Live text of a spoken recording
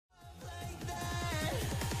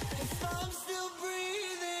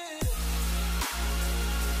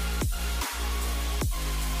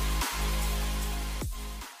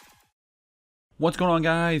What's going on,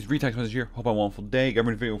 guys? Retext message here. Hope I'm wonderful day. Got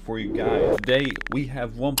a video for you guys. Today we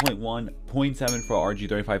have 1.1.7 for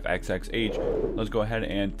RG35XX. Let's go ahead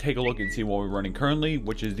and take a look and see what we're running currently,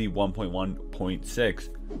 which is the 1.1.6.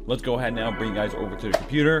 Let's go ahead now, bring you guys over to the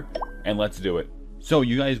computer, and let's do it. So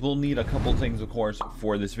you guys will need a couple things, of course,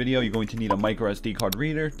 for this video. You're going to need a micro SD card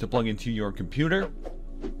reader to plug into your computer.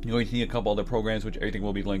 You're going to need a couple other programs, which everything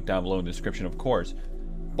will be linked down below in the description, of course.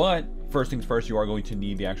 But first things first, you are going to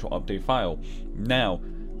need the actual update file. Now,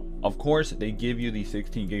 of course, they give you the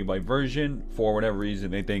 16GB version. For whatever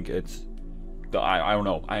reason, they think it's I don't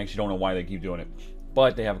know. I actually don't know why they keep doing it.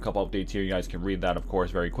 But they have a couple updates here. You guys can read that, of course,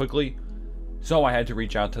 very quickly. So I had to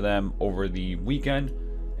reach out to them over the weekend,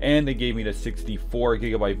 and they gave me the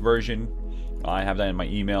 64GB version. I have that in my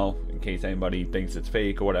email in case anybody thinks it's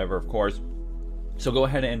fake or whatever, of course. So go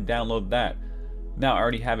ahead and download that. Now, I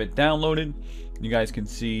already have it downloaded. You guys can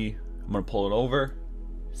see, I'm going to pull it over.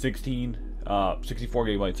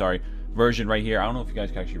 64GB, sorry, version right here. I don't know if you guys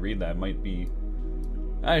can actually read that. It might be,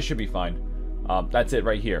 it should be fine. That's it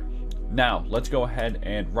right here. Now, let's go ahead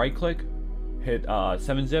and right click, hit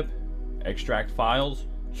 7-zip, extract files.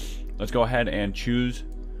 Let's go ahead and choose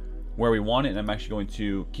where we want it. And I'm actually going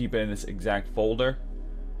to keep it in this exact folder.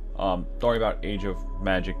 Don't worry about Age of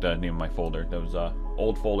Magic, the name of my folder. That was an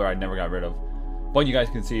old folder I never got rid of. But you guys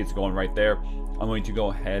can see it's going right there. I'm going to go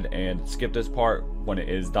ahead and skip this part when it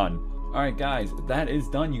is done. Alright guys, that is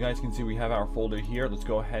done. You guys can see we have our folder here. Let's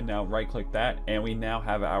go ahead now, right click that, and we now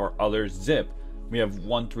have our other zip. We have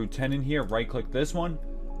 1 through 10 in here. Right click this one.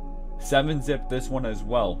 7-zip this one as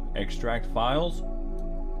well. Extract files.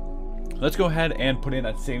 Let's go ahead and put in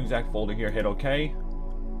that same exact folder here. Hit OK.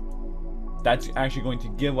 That's actually going to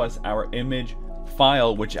give us our image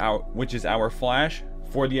file, which is our flash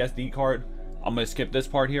for the SD card. I'm going to skip this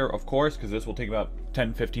part here, of course, because this will take about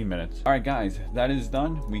 10-15 minutes. Alright guys, that is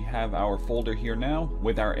done. We have our folder here now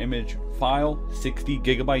with our image file,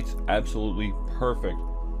 60GB, absolutely perfect.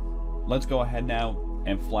 Let's go ahead now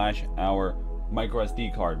and flash our micro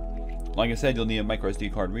SD card. Like I said, you'll need a micro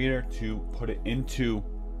SD card reader to put it into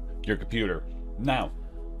your computer. Now,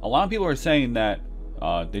 a lot of people are saying that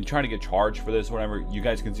they try to get charged for this, whatever. You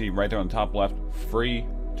guys can see right there on the top left, free,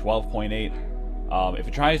 12.8. If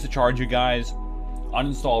it tries to charge you guys,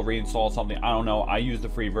 uninstall, reinstall something, I don't know. I use the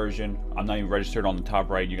free version. I'm not even registered on the top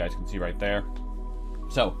right. You guys can see right there.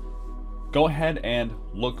 So go ahead and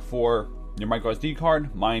look for your micro SD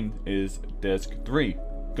card. Mine is disk 3.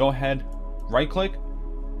 Go ahead, right click,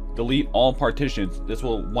 delete all partitions. This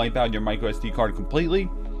will wipe out your micro SD card completely.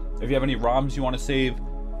 If you have any ROMs you want to save,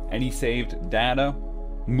 any saved data,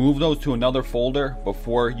 move those to another folder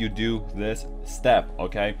before you do this step,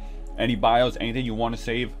 okay? Any BIOS, anything you want to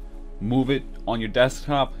save, move it on your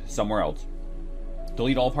desktop somewhere else.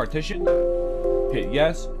 Delete all partition, hit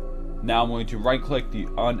yes. Now I'm going to right click the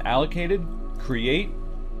unallocated, create,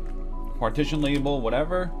 partition label,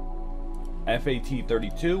 whatever,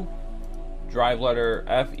 FAT32, drive letter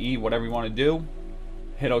FE, whatever you want to do.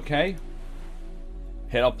 Hit OK,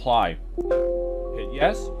 hit apply, hit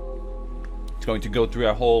yes. It's going to go through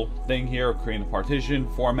that whole thing here, creating the partition,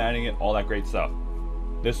 formatting it, all that great stuff.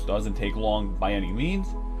 This doesn't take long by any means.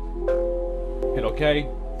 Hit OK,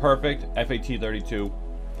 perfect. FAT32,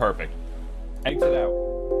 perfect. Exit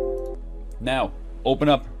out. Now, open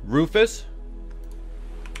up Rufus.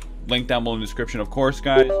 Link down below in the description, of course,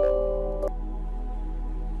 guys.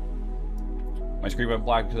 My screen went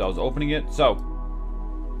black because I was opening it. So,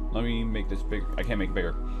 let me make this big. I can't make it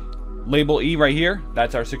bigger. Label E right here.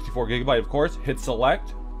 That's our 64GB, of course. Hit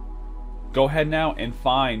select. Go ahead now and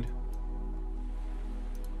find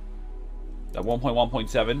that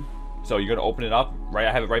 1.1.7. So you're gonna open it up. Right,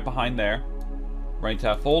 I have it right behind there. Right to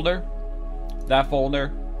that folder. That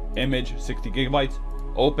folder, image 60GB.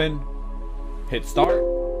 Open. Hit start.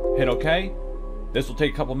 Hit OK. This will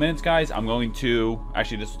take a couple minutes, guys. I'm going to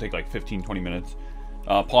actually this will take like 15-20 minutes.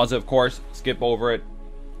 Pause it, of course. Skip over it.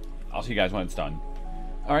 I'll see you guys when it's done.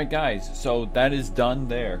 Alright guys, so that is done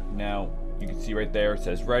there. Now you can see right there it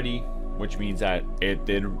says ready, which means that it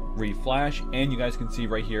did reflash, and you guys can see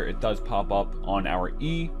right here it does pop up on our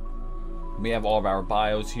E. We have all of our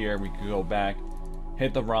BIOS here. We can go back,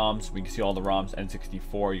 hit the ROMs. We can see all the ROMs,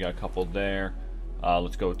 N64, you got a couple there.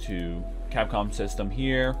 Let's go to Capcom system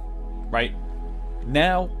here. Right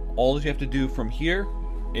now, all you have to do from here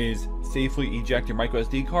is safely eject your micro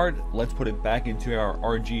SD card. Let's put it back into our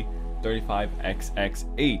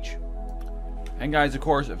RG35XX. And guys, of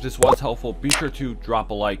course, if this was helpful, be sure to drop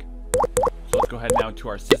a like. So let's go ahead now to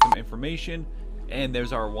our system information, and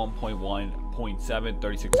there's our 1.1.7,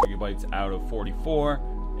 36GB out of 44,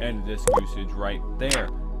 and disk usage right there.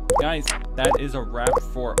 Guys, that is a wrap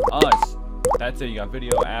for us. that's it. You got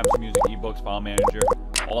video, apps, music, ebooks, file manager,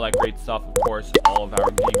 all that great stuff. Of course, all of our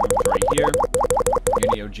game rooms right here.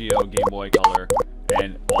 Your Neo Geo, Game Boy Color,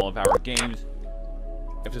 and all of our games.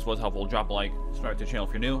 If this was helpful, drop a like, subscribe to the channel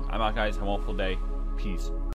if you're new. I'm out, guys. Have a wonderful day. Peace.